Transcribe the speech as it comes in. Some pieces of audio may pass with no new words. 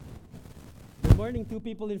morning, two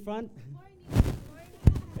people in front.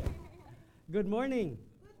 Good morning.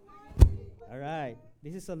 All right.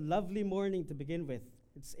 This is a lovely morning to begin with.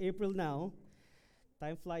 It's April now.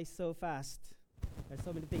 Time flies so fast. There's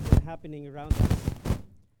so many things that are happening around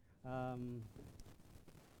us.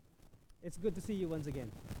 It's good to see you once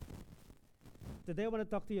again. Today I want to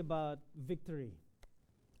talk to you about victory.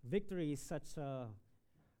 Victory is such a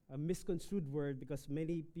misconstrued word because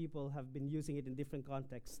many people have been using it in different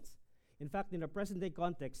contexts. In fact, in our present-day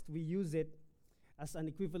context, we use it as an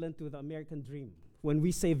equivalent to the American dream. When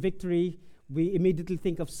we say victory, we immediately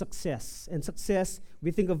think of success. And success,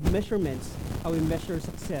 we think of measurements, how we measure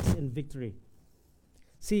success and victory.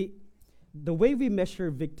 See, the way we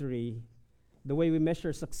measure victory, the way we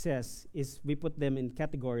measure success is we put them in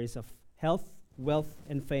categories of health, wealth,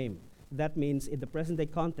 and fame. That means in the present-day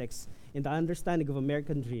context, in the understanding of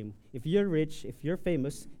American dream, if you're rich, if you're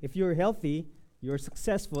famous, if you're healthy, you're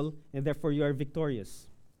successful, and therefore you are victorious.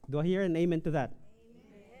 Do I hear an amen to that?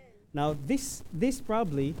 Amen. Now, this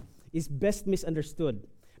probably is best misunderstood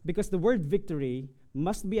because the word victory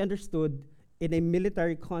must be understood in a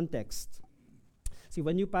military context. See,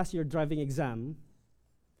 when you pass your driving exam,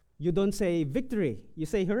 you don't say victory, you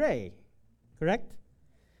say hooray, correct?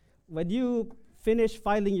 When you finish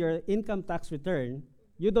filing your income tax return,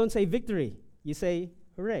 you don't say victory, you say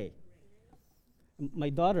hooray. My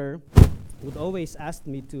daughter would always ask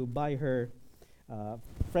me to buy her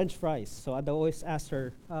French fries. So I'd always ask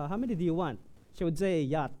her, how many do you want? She would say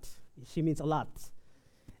yacht. She means a lot.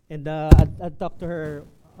 And I'd talk to her,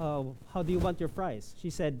 how do you want your fries? She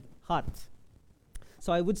said, hot.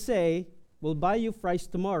 So I would say, we'll buy you fries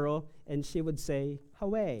tomorrow. And she would say,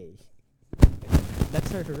 hooray.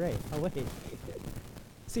 That's her hooray, hooray.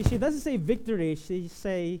 See, she doesn't say victory, she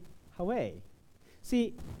say hooray.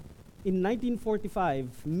 See, in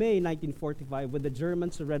 1945, May 1945, when the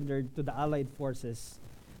Germans surrendered to the Allied forces,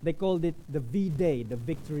 they called it the V-Day, the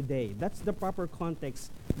Victory Day. That's the proper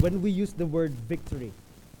context when we use the word victory.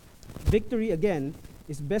 Victory, again,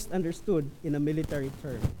 is best understood in a military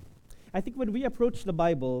term. I think when we approach the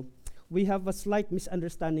Bible, we have a slight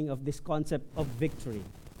misunderstanding of this concept of victory.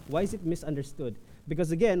 Why is it misunderstood?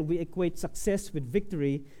 Because again, we equate success with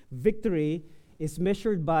victory. Victory is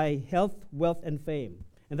measured by health, wealth, and fame.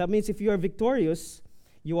 And that means if you are victorious,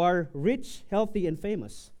 you are rich, healthy, and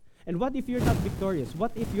famous. And what if you're not victorious?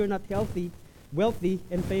 What if you're not healthy, wealthy,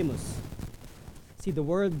 and famous? See, the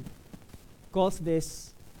world calls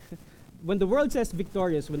this, when the world says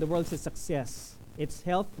victorious, when the world says success, it's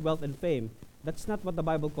health, wealth, and fame. That's not what the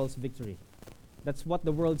Bible calls victory. That's what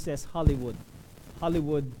the world says Hollywood.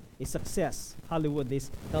 Hollywood is success. Hollywood is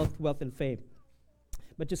health, wealth, and fame.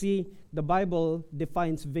 But you see, the Bible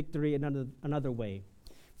defines victory in another way.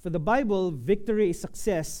 For the Bible, victory is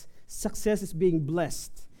success. Success is being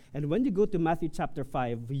blessed. And when you go to Matthew chapter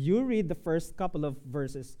 5, you read the first couple of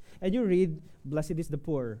verses, and you read, blessed is the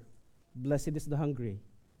poor, blessed is the hungry,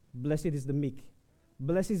 blessed is the meek,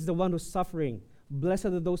 blessed is the one who's suffering, blessed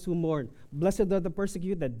are those who mourn, blessed are the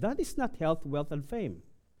persecuted. That is not health, wealth, and fame.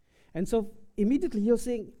 And so immediately you're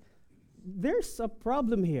saying, there's a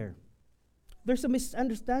problem here. There's a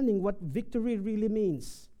misunderstanding what victory really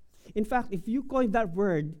means. In fact, if you coin that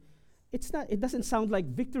word, it doesn't sound like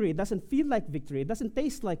victory. It doesn't feel like victory. It doesn't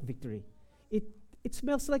taste like victory. It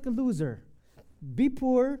smells like a loser. Be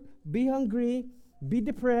poor, be hungry, be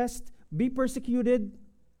depressed, be persecuted.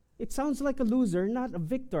 It sounds like a loser, not a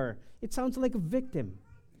victor. It sounds like a victim.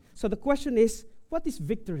 So the question is, what is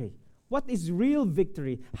victory? What is real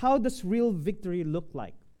victory? How does real victory look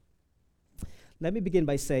like? Let me begin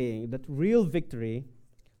by saying that real victory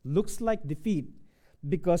looks like defeat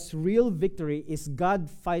because real victory is God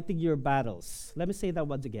fighting your battles. Let me say that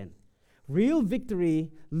once again. Real victory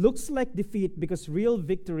looks like defeat because real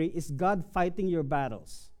victory is God fighting your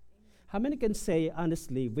battles. How many can say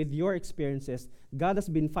honestly, with your experiences, God has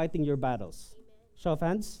been fighting your battles? Amen. Show of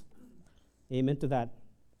hands. Amen to that.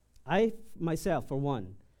 I, myself, for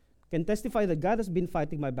one, can testify that God has been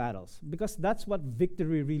fighting my battles because that's what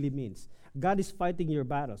victory really means. God is fighting your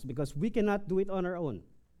battles because we cannot do it on our own.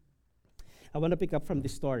 I want to pick up from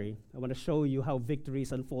this story. I want to show you how victory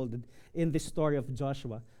is unfolded in this story of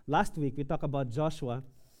Joshua. Last week, we talked about Joshua.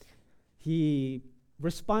 He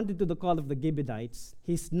responded to the call of the Gibeonites.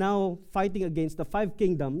 He's now fighting against the 5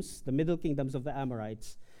 kingdoms, the middle kingdoms of the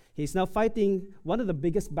Amorites. He's now fighting one of the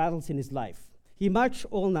biggest battles in his life. He marched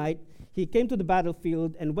all night. He came to the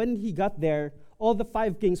battlefield, and when he got there, all the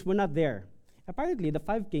 5 kings were not there. Apparently, the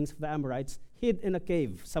 5 kings of the Amorites hid in a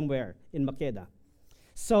cave somewhere in Makeda.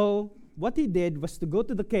 So what he did was to go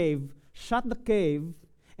to the cave, shut the cave,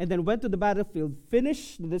 and then went to the battlefield,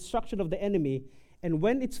 finished the destruction of the enemy, And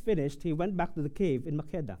when it's finished, he went back to the cave in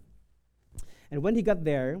Makeda. And when he got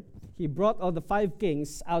there, he brought all the 5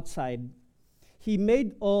 kings outside. He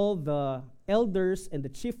made all the elders and the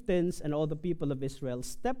chieftains and all the people of Israel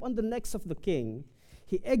step on the necks of the king.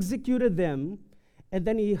 He executed them, and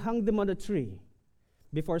then he hung them on a tree.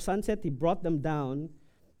 Before sunset, he brought them down,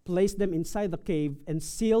 placed them inside the cave, and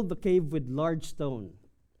sealed the cave with large stone.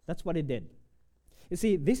 That's what he did. You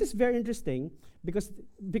see, this is very interesting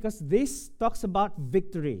because this talks about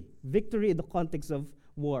victory in the context of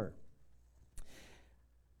war.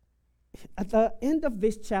 At the end of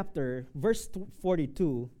this chapter, verse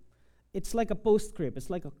 42, it's like a postscript. It's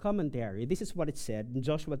like a commentary. This is what it said in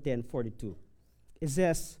Joshua 10:42. It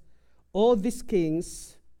says, all these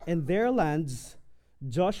kings and their lands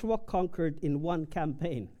Joshua conquered in one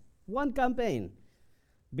campaign. One campaign.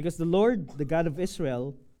 Because the Lord, the God of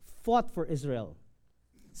Israel, fought for Israel.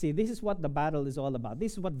 See, this is what the battle is all about.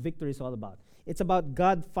 This is what victory is all about. It's about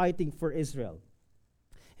God fighting for Israel.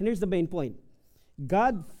 And here's the main point.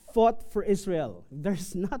 God fought for Israel.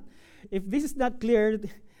 If this is not clear,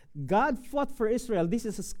 God fought for Israel. This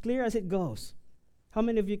is as clear as it goes. How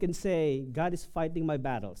many of you can say, God is fighting my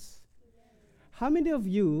battles? How many of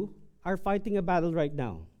you are fighting a battle right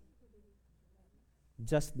now?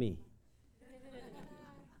 Just me.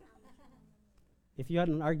 If you had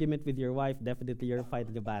an argument with your wife, definitely you're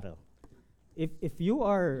fighting a battle. If you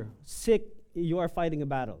are sick, you are fighting a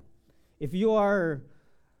battle. If you are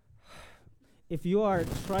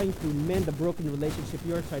trying to mend a broken relationship,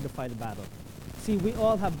 you're trying to fight a battle. See, we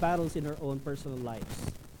all have battles in our own personal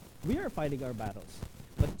lives. We are fighting our battles.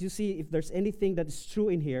 But you see, if there's anything that is true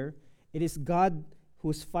in here, it is God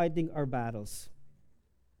who's fighting our battles.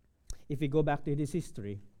 If we go back to his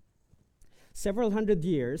history, several hundred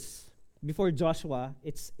years before Joshua,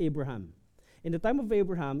 it's Abraham. In the time of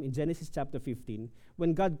Abraham, in Genesis chapter 15,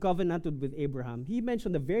 when God covenanted with Abraham, he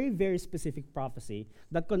mentioned a very, very specific prophecy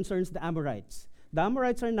that concerns the Amorites. The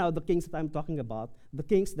Amorites are now the kings that I'm talking about, the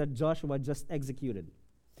kings that Joshua just executed.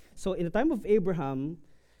 So in the time of Abraham,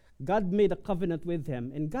 God made a covenant with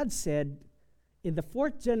him, and God said, in the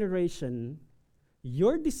 4th generation,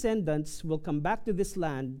 your descendants will come back to this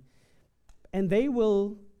land, and they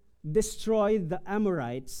will destroy the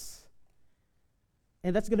Amorites.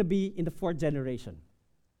 And that's going to be in the 4th generation.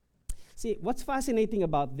 See, what's fascinating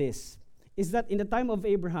about this is that in the time of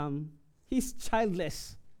Abraham, he's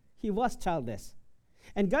childless. He was childless.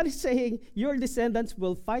 And God is saying, your descendants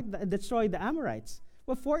will fight and destroy the Amorites.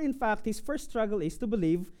 Well, for in fact, his first struggle is to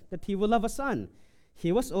believe that he will have a son.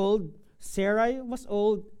 He was old, Sarai was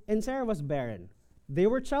old, and Sarah was barren. They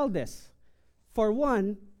were childless. For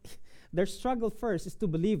one, their struggle first is to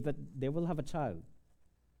believe that they will have a child.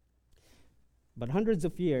 But hundreds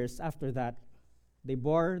of years after that, they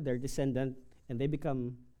bore their descendant and they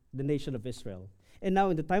become the nation of Israel. And now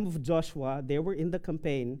in the time of Joshua, they were in the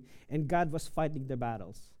campaign and God was fighting the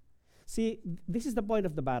battles. See, this is the point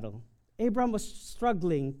of the battle. Abraham was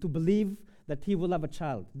struggling to believe that he will have a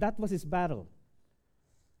child. That was his battle.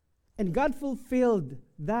 And God fulfilled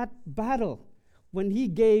that battle when he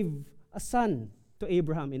gave a son to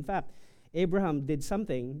Abraham. In fact, Abraham did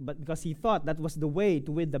something, but because he thought that was the way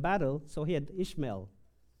to win the battle, so he had Ishmael.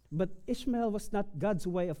 But Ishmael was not God's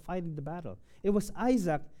way of fighting the battle. It was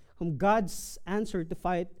Isaac whom God's answer to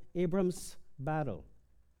fight Abraham's battle.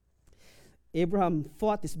 Abraham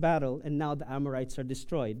fought this battle, and now the Amorites are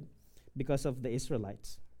destroyed because of the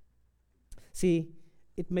Israelites. See,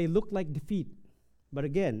 it may look like defeat, but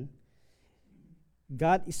again,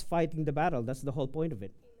 God is fighting the battle. That's the whole point of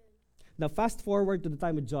it. Now, fast forward to the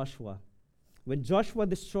time of Joshua. When Joshua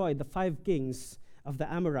destroyed the 5 kings of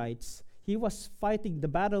the Amorites, he was fighting the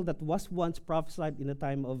battle that was once prophesied in the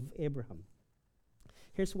time of Abraham.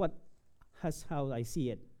 Here's how I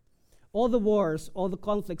see it. All the wars, all the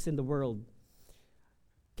conflicts in the world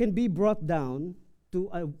can be brought down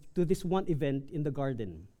to this one event in the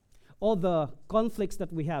garden. All the conflicts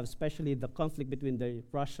that we have, especially the conflict between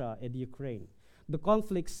Russia and Ukraine, the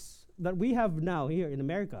conflicts that we have now here in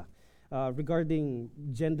America, regarding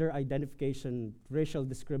gender identification, racial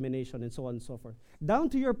discrimination, and so on and so forth. Down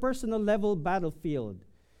to your personal level battlefield,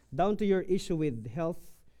 down to your issue with health,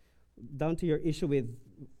 down to your issue with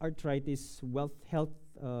arthritis,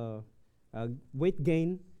 weight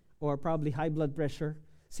gain, or probably high blood pressure.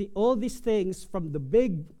 See, all these things, from the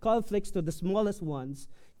big conflicts to the smallest ones,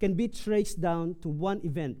 can be traced down to one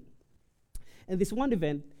event. And this one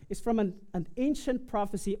event is from an ancient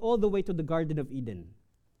prophecy all the way to the Garden of Eden.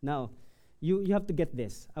 Now, you have to get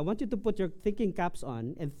this. I want you to put your thinking caps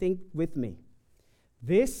on and think with me.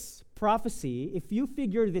 This prophecy, if you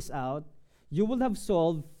figure this out, you will have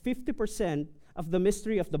solved 50% of the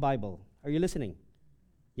mystery of the Bible. Are you listening?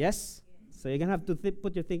 Yes? So you're going to have to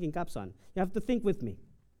put your thinking caps on. You have to think with me.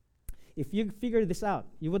 If you figure this out,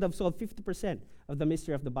 you would have solved 50% of the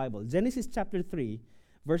mystery of the Bible. Genesis chapter 3,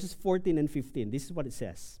 verses 14 and 15. This is what it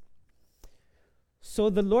says. So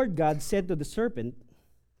the Lord God said to the serpent,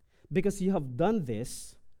 because you have done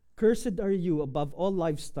this, cursed are you above all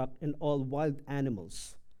livestock and all wild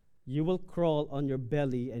animals. You will crawl on your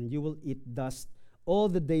belly and you will eat dust all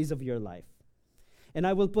the days of your life. And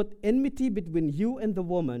I will put enmity between you and the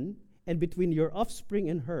woman, and between your offspring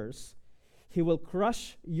and hers. He will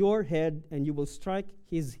crush your head and you will strike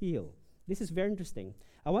his heel. This is very interesting.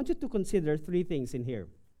 I want you to consider three things in here.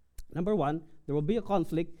 Number one, there will be a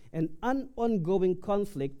conflict, and an ongoing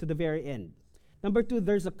conflict to the very end. Number two,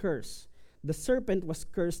 there's a curse. The serpent was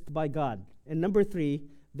cursed by God. And number three,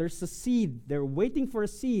 there's a seed. They're waiting for a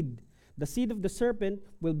seed. The seed of the serpent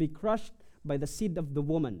will be crushed by the seed of the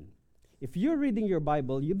woman. If you're reading your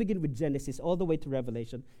Bible, you begin with Genesis all the way to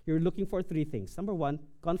Revelation. You're looking for three things. Number one,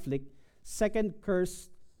 conflict. Second, curse.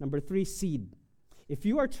 Number three, seed. If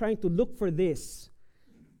you are trying to look for this,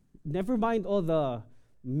 never mind all the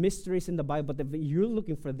mysteries in the Bible, but if you're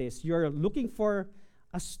looking for this, you're looking for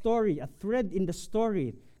a story, a thread in the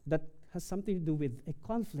story that has something to do with a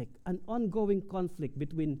conflict, an ongoing conflict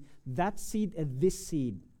between that seed and this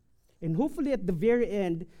seed. And hopefully at the very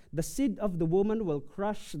end, the seed of the woman will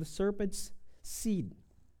crush the serpent's seed.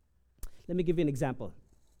 Let me give you an example.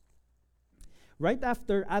 Right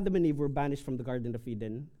after Adam and Eve were banished from the Garden of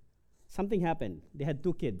Eden, something happened. They had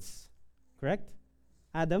two kids, correct?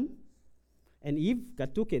 Adam and Eve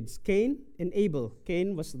got two kids, Cain and Abel.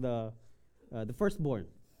 Cain was the firstborn.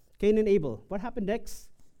 Cain and Abel. What happened next?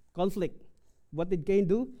 Conflict. What did Cain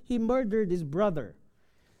do? He murdered his brother.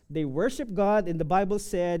 They worshiped God, and the Bible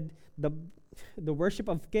said the worship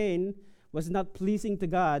of Cain was not pleasing to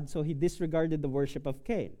God, so he disregarded the worship of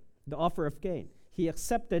Cain, the offer of Cain. He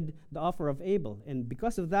accepted the offer of Abel. And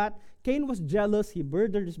because of that, Cain was jealous. He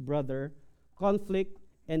murdered his brother. Conflict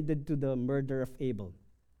ended to the murder of Abel.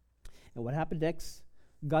 And what happened next?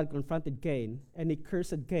 God confronted Cain, and he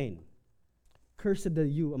cursed Cain. Cursed are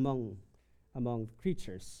you among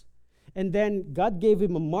creatures. And then God gave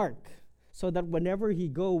him a mark so that whenever he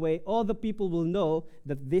go away, all the people will know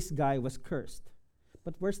that this guy was cursed.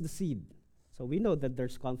 But where's the seed? So we know that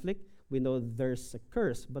there's conflict. We know there's a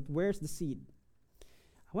curse. But where's the seed?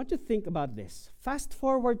 I want you to think about this. Fast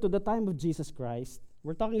forward to the time of Jesus Christ.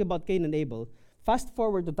 We're talking about Cain and Abel. Fast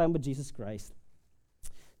forward to the time of Jesus Christ.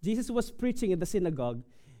 Jesus was preaching in the synagogue,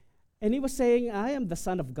 and he was saying, I am the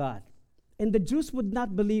Son of God. And the Jews would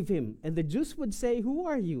not believe him. And the Jews would say, who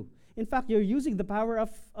are you? In fact, you're using the power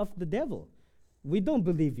of the devil. We don't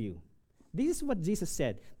believe you. This is what Jesus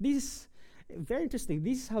said. This is very interesting.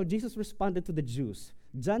 This is how Jesus responded to the Jews.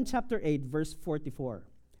 John chapter 8, verse 44.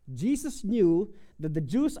 Jesus knew that the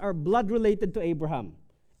Jews are blood related to Abraham.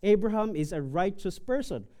 Abraham is a righteous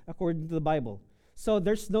person, according to the Bible. So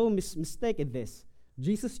there's no mistake in this.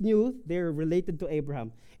 Jesus knew they're related to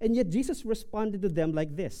Abraham. And yet Jesus responded to them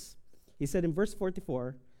like this. He said in verse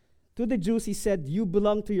 44, to the Jews he said, you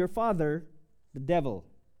belong to your father, the devil,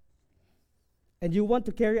 and you want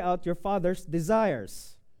to carry out your father's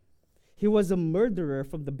desires. He was a murderer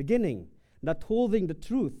from the beginning, not holding the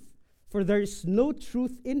truth, for there is no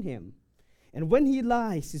truth in him. And when he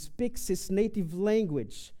lies, he speaks his native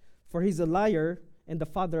language, for he's a liar and the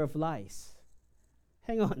father of lies.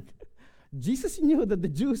 Hang on. Jesus knew that the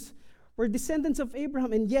Jews were descendants of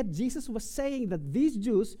Abraham, and yet Jesus was saying that these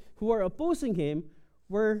Jews who are opposing him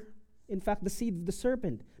were, in fact, the seed of the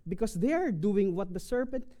serpent, because they are doing what the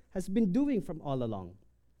serpent has been doing from all along.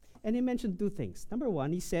 And he mentioned two things. Number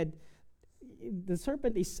one, he said, the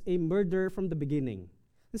serpent is a murderer from the beginning.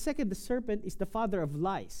 The second, the serpent is the father of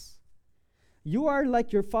lies. You are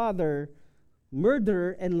like your father,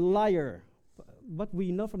 murderer and liar. What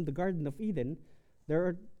we know from the Garden of Eden, there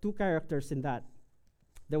are two characters in that.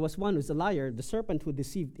 There was one who's a liar, the serpent who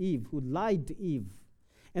deceived Eve, who lied to Eve.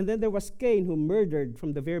 And then there was Cain who murdered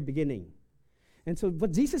from the very beginning. And so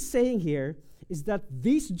what Jesus is saying here is that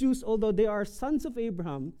these Jews, although they are sons of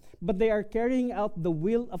Abraham, but they are carrying out the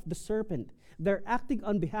will of the serpent. They're acting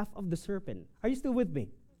on behalf of the serpent. Are you still with me?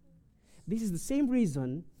 This is the same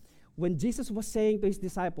reason when Jesus was saying to his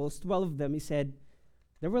disciples, 12 of them, he said,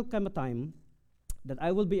 there will come a time that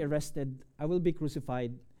I will be arrested, I will be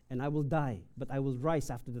crucified, and I will die, but I will rise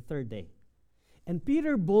after the third day. And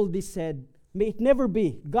Peter boldly said, may it never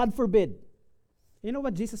be, God forbid. You know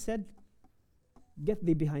what Jesus said? Get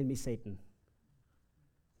thee behind me, Satan.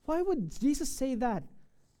 Why would Jesus say that?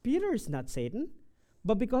 Peter is not Satan,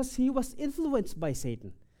 but because he was influenced by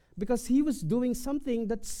Satan. because he was doing something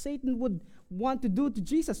that Satan would want to do to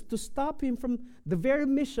Jesus, to stop him from the very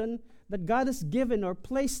mission that God has given or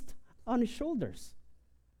placed on his shoulders.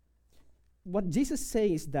 What Jesus is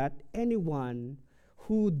saying is that anyone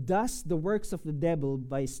who does the works of the devil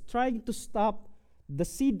by trying to stop the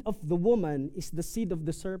seed of the woman is the seed of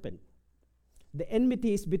the serpent. The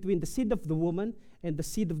enmity is between the seed of the woman and the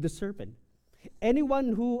seed of the serpent.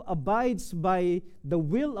 Anyone who abides by the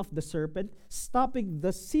will of the serpent, stopping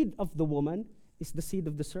the seed of the woman, is the seed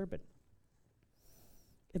of the serpent.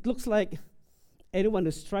 It looks like anyone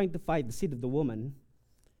who's trying to fight the seed of the woman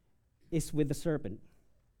is with the serpent.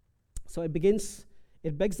 So it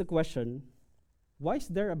begs the question, why is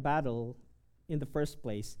there a battle in the first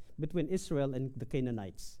place between Israel and the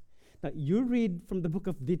Canaanites? Now, you read from the book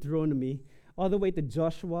of Deuteronomy all the way to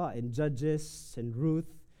Joshua and Judges and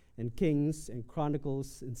Ruth and Kings and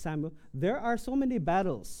Chronicles and Samuel. There are so many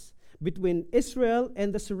battles between Israel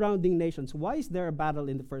and the surrounding nations. Why is there a battle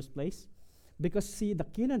in the first place? Because, see, the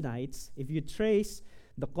Canaanites, if you trace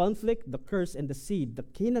the conflict, the curse, and the seed, the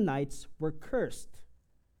Canaanites were cursed.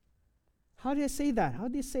 How do I say that? How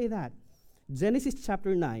do you say that? Genesis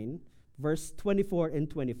chapter 9, verse 24 and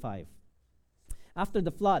 25. After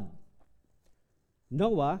the flood,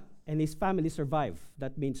 Noah and his family survived.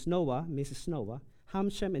 That means Noah, Mrs. Noah, Ham,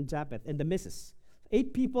 Shem, and Japheth, and the missus.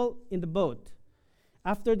 8 people in the boat.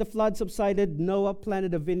 After the flood subsided, Noah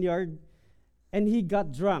planted a vineyard, and he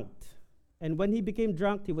got drunk. And when he became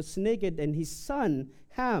drunk, he was naked, and his son,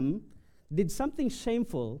 Ham, did something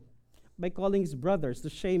shameful by calling his brothers to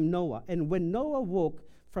shame Noah. And when Noah woke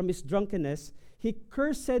from his drunkenness, he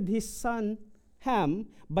cursed his son, Ham,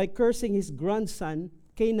 by cursing his grandson,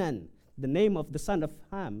 Canaan. The name of the son of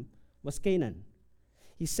Ham was Canaan.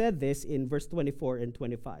 He said this in verse 24 and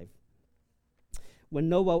 25. When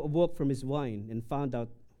Noah awoke from his wine and found out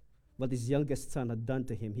what his youngest son had done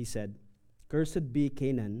to him, he said, "Cursed be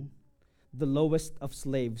Canaan, the lowest of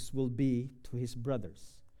slaves will be to his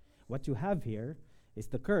brothers." What you have here is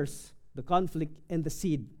the curse, the conflict, and the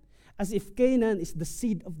seed. As if Canaan is the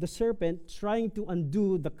seed of the serpent trying to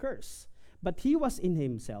undo the curse. But he was in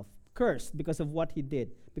himself cursed because of what he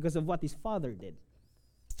did, because of what his father did.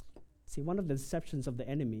 See, one of the deceptions of the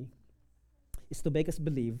enemy is to make us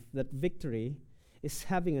believe that victory is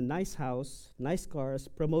having a nice house, nice cars,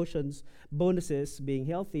 promotions, bonuses, being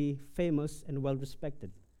healthy, famous, and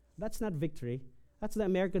well-respected. That's not victory. That's the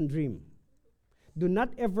American dream. Do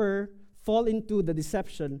not ever fall into the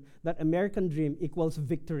deception that American dream equals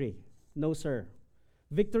victory. No, sir.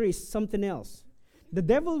 Victory is something else. The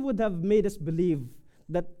devil would have made us believe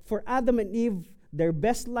that for Adam and Eve, their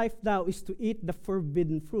best life now is to eat the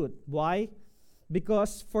forbidden fruit. Why?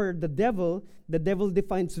 Because for the devil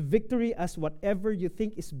defines victory as whatever you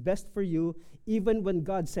think is best for you, even when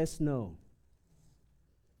God says no.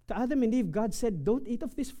 To Adam and Eve, God said, don't eat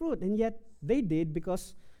of this fruit. And yet, they did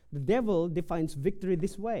because the devil defines victory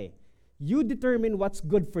this way. You determine what's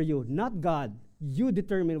good for you, not God. You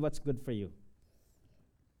determine what's good for you.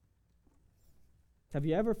 Have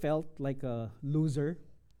you ever felt like a loser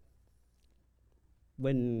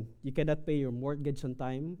when you cannot pay your mortgage on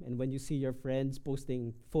time and when you see your friends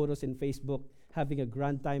posting photos in Facebook having a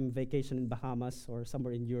grand time vacation in Bahamas or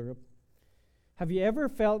somewhere in Europe? Have you ever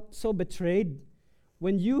felt so betrayed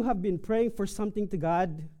when you have been praying for something to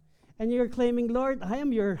God and you're claiming, Lord,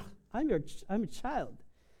 I'm a child.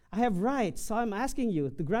 I have rights, so I'm asking you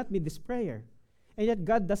to grant me this prayer. And yet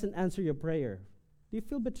God doesn't answer your prayer. Do you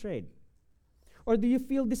feel betrayed? Or do you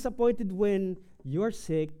feel disappointed when you're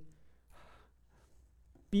sick,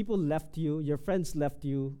 people left you, your friends left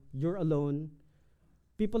you, you're alone,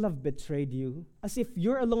 people have betrayed you, as if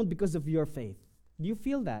you're alone because of your faith? Do you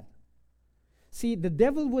feel that? See, the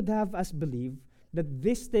devil would have us believe that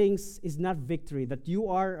these things is not victory, that you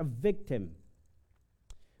are a victim.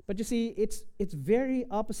 But you see, it's very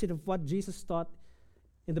opposite of what Jesus taught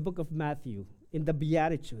in the book of Matthew, in the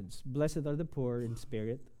Beatitudes. Blessed are the poor in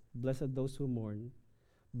spirit, blessed those who mourn,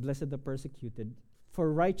 blessed the persecuted.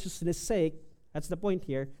 For righteousness' sake, that's the point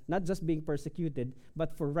here, not just being persecuted,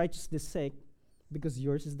 but for righteousness' sake, because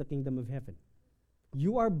yours is the kingdom of heaven.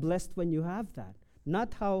 You are blessed when you have that,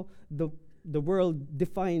 not how the world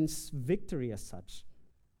defines victory as such.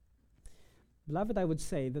 Beloved, I would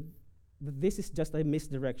say that this is just a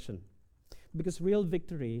misdirection, because real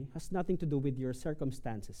victory has nothing to do with your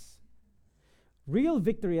circumstances. Real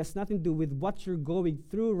victory has nothing to do with what you're going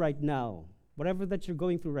through right now. Whatever that you're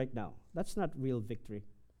going through right now, that's not real victory.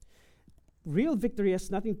 Real victory has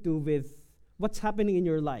nothing to do with what's happening in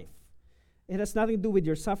your life. It has nothing to do with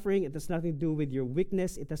your suffering. It has nothing to do with your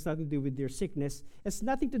weakness. It has nothing to do with your sickness. It has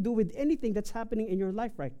nothing to do with anything that's happening in your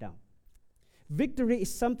life right now. Victory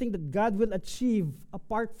is something that God will achieve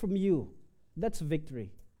apart from you. That's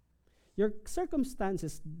victory. Your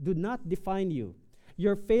circumstances do not define you.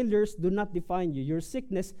 Your failures do not define you. Your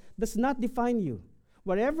sickness does not define you.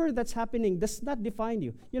 Whatever that's happening does not define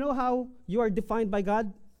you. You know how you are defined by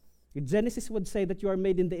God? Genesis would say that you are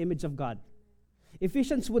made in the image of God.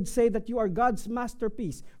 Ephesians would say that you are God's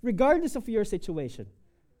masterpiece, regardless of your situation.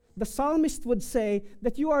 The psalmist would say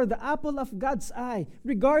that you are the apple of God's eye,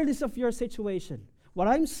 regardless of your situation. What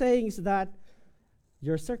I'm saying is that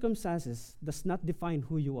your circumstances does not define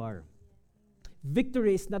who you are.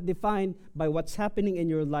 Victory is not defined by what's happening in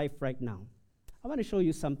your life right now. I want to show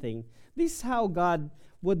you something. This is how God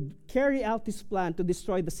would carry out his plan to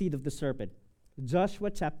destroy the seed of the serpent. Joshua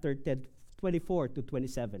chapter 10, 24 to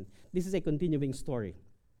 27. This is a continuing story.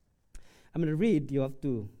 I'm going to read. You have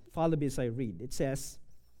to follow me as I read. It says,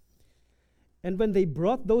 "And when they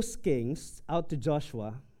brought those kings out to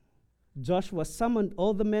Joshua, Joshua summoned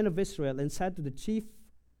all the men of Israel and said to the chief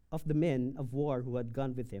of the men of war who had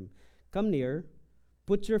gone with him, 'Come near,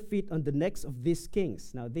 put your feet on the necks of these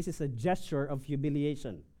kings.'" Now, this is a gesture of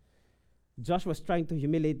humiliation. Joshua was trying to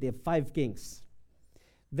humiliate the 5 kings.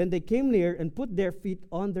 Then they came near and put their feet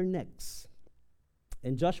on their necks.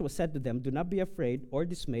 And Joshua said to them, "Do not be afraid or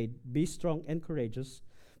dismayed. Be strong and courageous.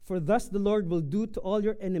 For thus the Lord will do to all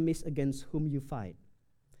your enemies against whom you fight."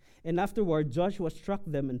 And afterward Joshua struck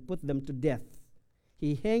them and put them to death.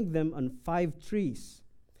 He hanged them on 5 trees.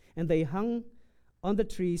 And they hung on the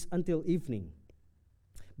trees until evening.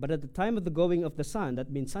 But at the time of the going of the sun,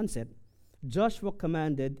 that means sunset, Joshua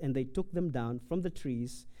commanded, and they took them down from the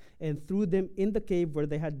trees and threw them in the cave where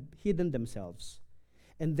they had hidden themselves.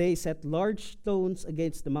 And they set large stones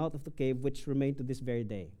against the mouth of the cave, which remain to this very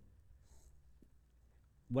day.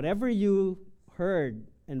 Whatever you heard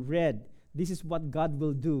and read, this is what God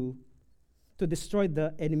will do to destroy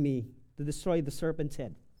the enemy, to destroy the serpent's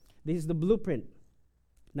head. This is the blueprint.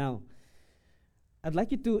 Now, I'd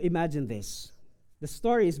like you to imagine this. The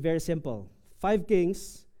story is very simple. 5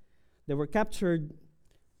 kings, they were captured,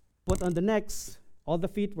 put on the necks. All the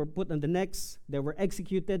feet were put on the necks. They were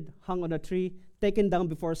executed, hung on a tree, taken down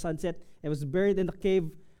before sunset, and was buried in the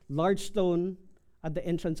cave, large stone at the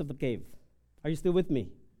entrance of the cave. Are you still with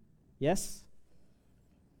me? Yes?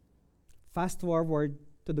 Fast forward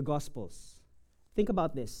to the Gospels. Think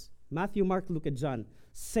about this. Matthew, Mark, Luke, and John.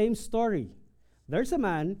 Same story. There's a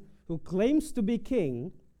man who claims to be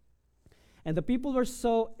king, and the people were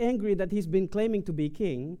so angry that he's been claiming to be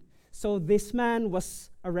king. So this man was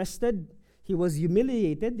arrested, he was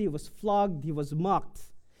humiliated, he was flogged, he was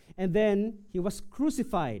mocked, and then he was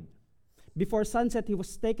crucified. Before sunset, he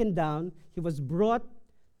was taken down, he was brought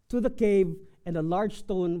to the cave, and a large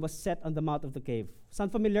stone was set on the mouth of the cave.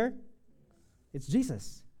 Sound familiar? It's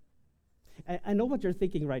Jesus. I know what you're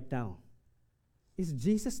thinking right now. Is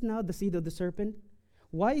Jesus now the seed of the serpent?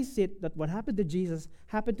 Why is it that what happened to Jesus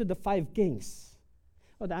happened to the 5 kings?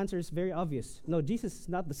 Well, the answer is very obvious. No, Jesus is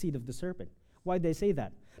not the seed of the serpent. Why do I say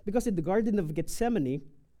that? Because in the Garden of Gethsemane,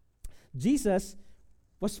 Jesus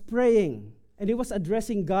was praying, and he was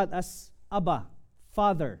addressing God as Abba,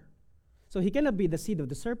 Father. So he cannot be the seed of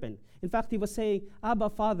the serpent. In fact, he was saying, "Abba,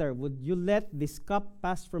 Father, would you let this cup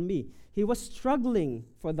pass from me?" He was struggling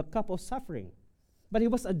for the cup of suffering, but he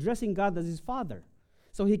was addressing God as his Father.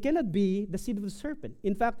 So he cannot be the seed of the serpent.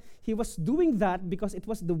 In fact, he was doing that because it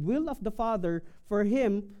was the will of the Father for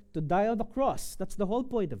him to die on the cross. That's the whole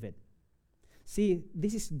point of it. See,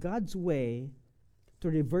 this is God's way to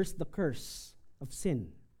reverse the curse of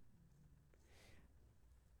sin.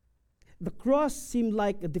 The cross seemed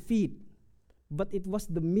like a defeat, but it was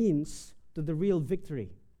the means to the real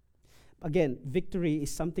victory. Again, victory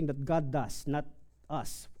is something that God does, not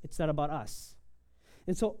us. It's not about us.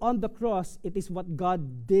 And so on the cross, it is what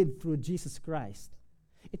God did through Jesus Christ.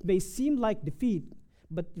 It may seem like defeat,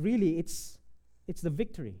 but really it's the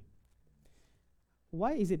victory.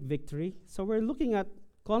 Why is it victory? So we're looking at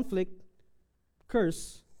conflict,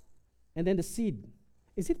 curse, and then the seed.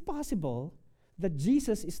 Is it possible that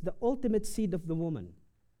Jesus is the ultimate seed of the woman?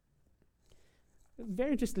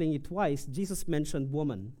 Very interestingly, twice Jesus mentioned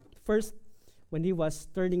woman. First, when he was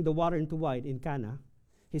turning the water into wine in Cana,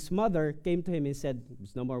 his mother came to him and said,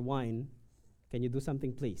 "There's no more wine. Can you do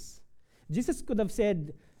something, please?" Jesus could have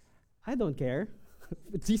said, "I don't care."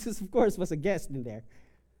 But Jesus, of course, was a guest in there.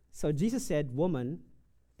 So Jesus said, "Woman,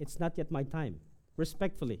 it's not yet my time,"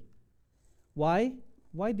 respectfully. Why?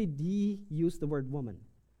 Why did he use the word woman?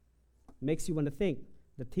 Makes you want to think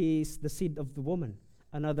that he is the seed of the woman.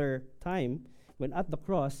 Another time, when at the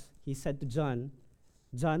cross, he said to John,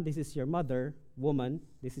 "John, this is your mother. Woman,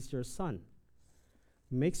 this is your son."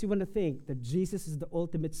 Makes you want to think that Jesus is the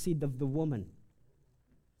ultimate seed of the woman.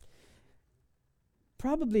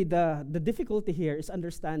 Probably the difficulty here is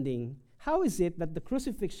understanding how is it that the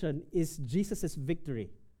crucifixion is Jesus' victory?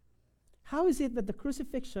 How is it that the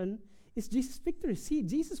crucifixion is Jesus' victory? See,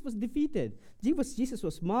 Jesus was defeated. Jesus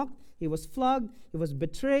was mocked, he was flogged, he was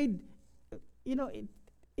betrayed.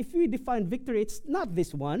 If we define victory, it's not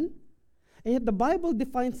this one. And yet the Bible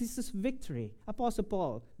defines this as victory. Apostle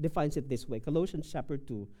Paul defines it this way, Colossians chapter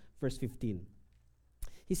 2, verse 15.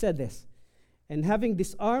 He said this, "And having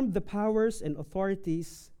disarmed the powers and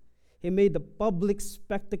authorities, he made a public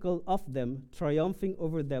spectacle of them, triumphing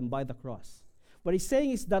over them by the cross." What he's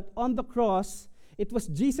saying is that on the cross, it was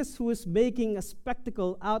Jesus who was making a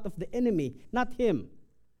spectacle out of the enemy, not him.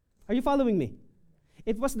 Are you following me?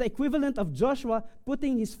 It was the equivalent of Joshua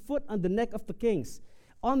putting his foot on the neck of the kings.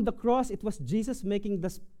 On the cross, it was Jesus making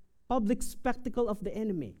the public spectacle of the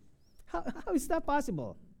enemy. How is that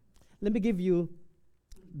possible? Let me give you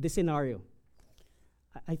the scenario.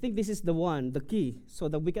 I think this is the key, so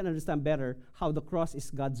that we can understand better how the cross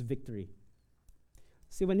is God's victory.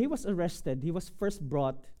 See, when he was arrested, he was first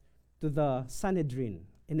brought to the Sanhedrin.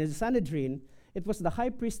 And in the Sanhedrin, it was the high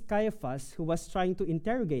priest Caiaphas who was trying to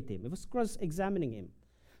interrogate him. It was cross-examining him.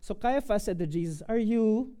 So Caiaphas said to Jesus, "Are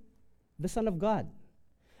you the Son of God?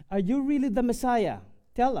 Are you really the Messiah?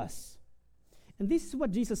 Tell us." And this is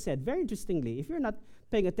what Jesus said. Very interestingly, if you're not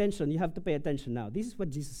paying attention, you have to pay attention now. This is what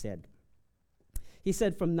Jesus said. He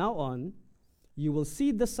said, "From now on, you will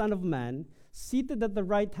see the Son of Man seated at the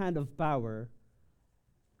right hand of power,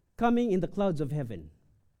 coming in the clouds of heaven."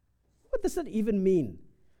 What does that even mean?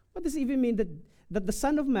 What does it even mean that the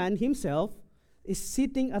Son of Man himself is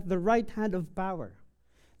sitting at the right hand of power?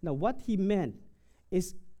 Now, what he meant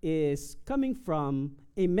is coming from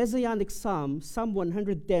a messianic psalm, Psalm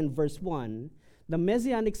 110, verse 1. The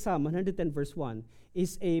messianic psalm, 110, verse 1,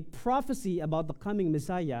 is a prophecy about the coming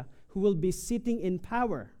Messiah who will be sitting in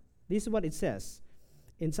power. This is what it says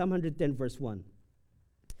in Psalm 110, verse 1.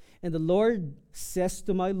 "And the Lord says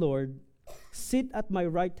to my Lord, sit at my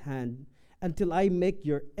right hand until I make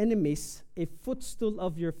your enemies a footstool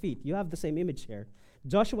of your feet." You have the same image here.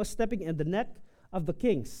 Joshua stepping in the neck of the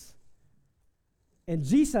kings. And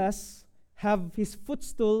Jesus have his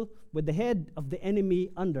footstool with the head of the enemy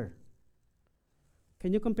under.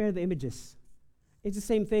 Can you compare the images? It's the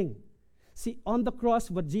same thing. See, on the cross,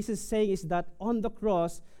 what Jesus is saying is that on the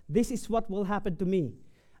cross, this is what will happen to me.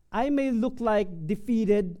 I may look like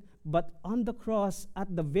defeated, but on the cross,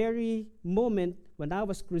 at the very moment when I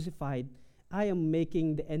was crucified, I am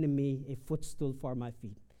making the enemy a footstool for my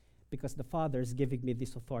feet because the Father is giving me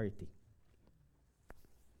this authority.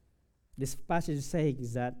 This passage is saying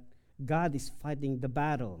is that God is fighting the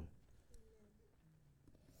battle.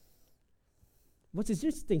 What is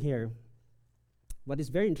very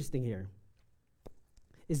interesting here,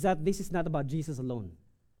 is that this is not about Jesus alone.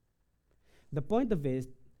 The point of it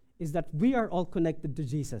is that we are all connected to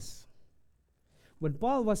Jesus. When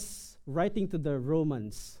Paul was writing to the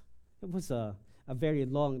Romans, it was a very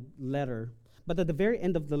long letter, but at the very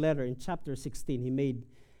end of the letter, in chapter 16, he made,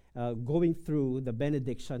 going through the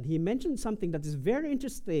benediction, he mentioned something that is very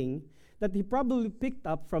interesting that he probably picked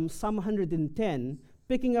up from Psalm 110,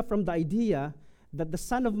 picking up from the idea that the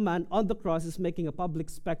Son of Man on the cross is making a public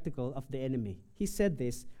spectacle of the enemy. He said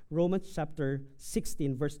this, Romans chapter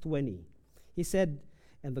 16, verse 20. He said,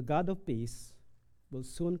 "And the God of peace will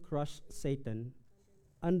soon crush Satan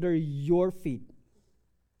under your feet."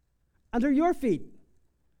 Under your feet.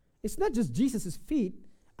 It's not just Jesus' feet,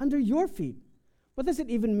 under your feet. What does it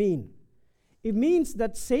even mean? It means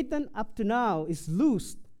that Satan up to now is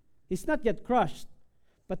loosed. He's not yet crushed,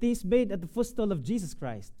 but he's made at the footstool of Jesus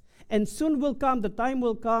Christ. And soon will come, the time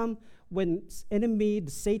will come when enemy,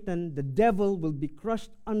 the Satan, the devil will be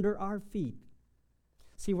crushed under our feet.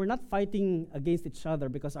 See, we're not fighting against each other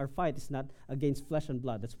because our fight is not against flesh and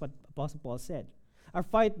blood. That's what Apostle Paul said. Our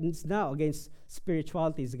fight is now against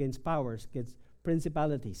spiritualities, against powers, against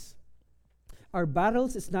principalities. Our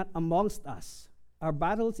battles is not amongst us. Our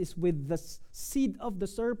battles is with the seed of the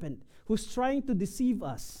serpent who's trying to deceive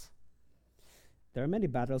us. There are many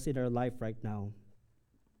battles in our life right now.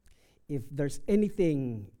 If there's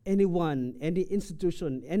anything, anyone, any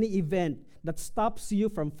institution, any event that stops you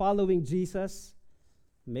from following Jesus,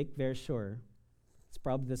 make very sure it's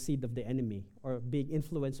probably the seed of the enemy or being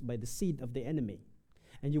influenced by the seed of the enemy.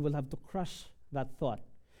 And you will have to crush that thought.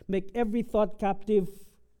 Make every thought captive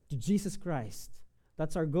to Jesus Christ.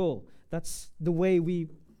 That's our goal. That's the way we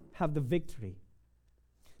have the victory.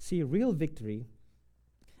 See, real victory,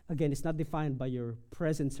 again, is not defined by your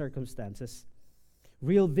present circumstances.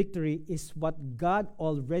 Real victory is what God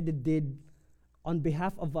already did on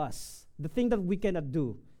behalf of us. The thing that we cannot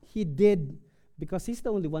do, He did because He's the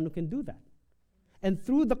only one who can do that. And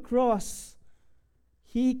through the cross,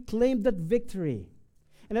 he claimed that victory.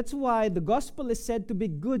 And that's why the gospel is said to be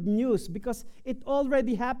good news, because it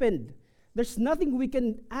already happened. There's nothing we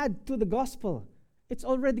can add to the gospel. It's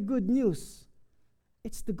already good news.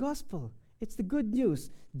 It's the gospel. It's the good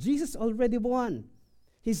news. Jesus already won.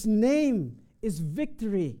 His name is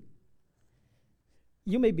victory.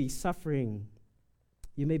 You may be suffering.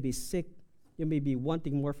 You may be sick. You may be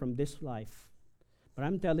wanting more from this life. But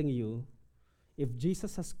I'm telling you, if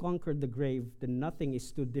Jesus has conquered the grave, then nothing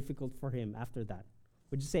is too difficult for him after that.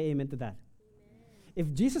 Would you say amen to that? Amen.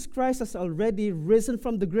 If Jesus Christ has already risen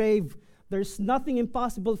from the grave, there's nothing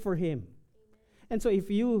impossible for him. Amen. And so if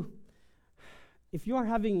you are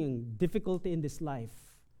having difficulty in this life,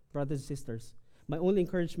 brothers and sisters, my only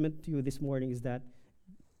encouragement to you this morning is that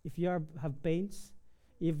if you have pains,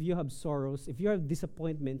 if you have sorrows, if you have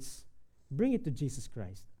disappointments, bring it to Jesus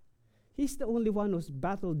Christ. He's the only one who's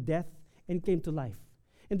battled death and came to life.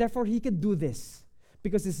 And therefore, he can do this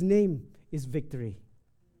because his name is victory.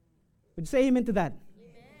 Would you say amen to that?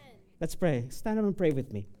 Amen. Let's pray. Stand up and pray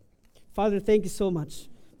with me. Father, thank you so much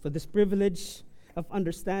for this privilege of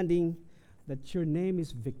understanding that your name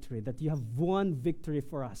is victory, that you have won victory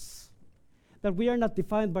for us, that we are not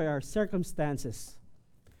defined by our circumstances,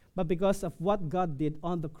 but because of what God did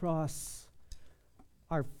on the cross.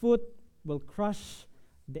 Our foot will crush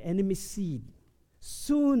the enemy's seed.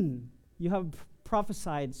 Soon you have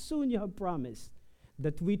prophesied, soon you have promised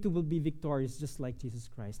that we too will be victorious just like Jesus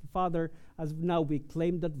Christ. Father, as now we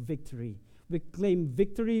claim that victory, we claim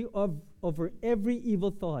victory over every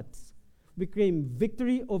evil thought. We claim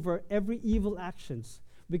victory over every evil actions.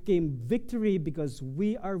 We claim victory because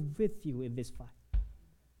we are with you in this fight.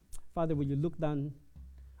 Father, will you look down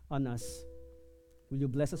on us? Will you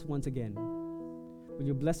bless us once again? Will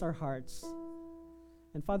you bless our hearts?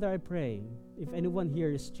 And Father, I pray, if anyone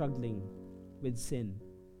here is struggling with sin,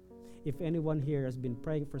 if anyone here has been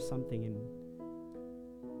praying for something and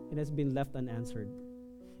it has been left unanswered,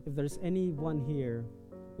 if there's anyone here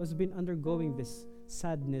who has been undergoing this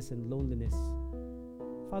sadness and loneliness,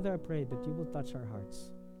 Father, I pray that you will touch our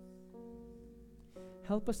hearts.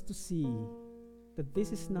 Help us to see that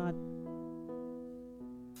this is not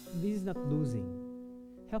losing.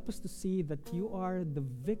 Help us to see that you are the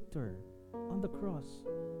victor on the cross.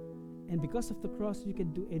 And because of the cross, you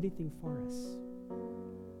can do anything for us.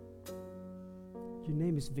 Your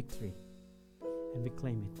name is victory, and we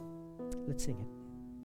claim it. Let's sing it.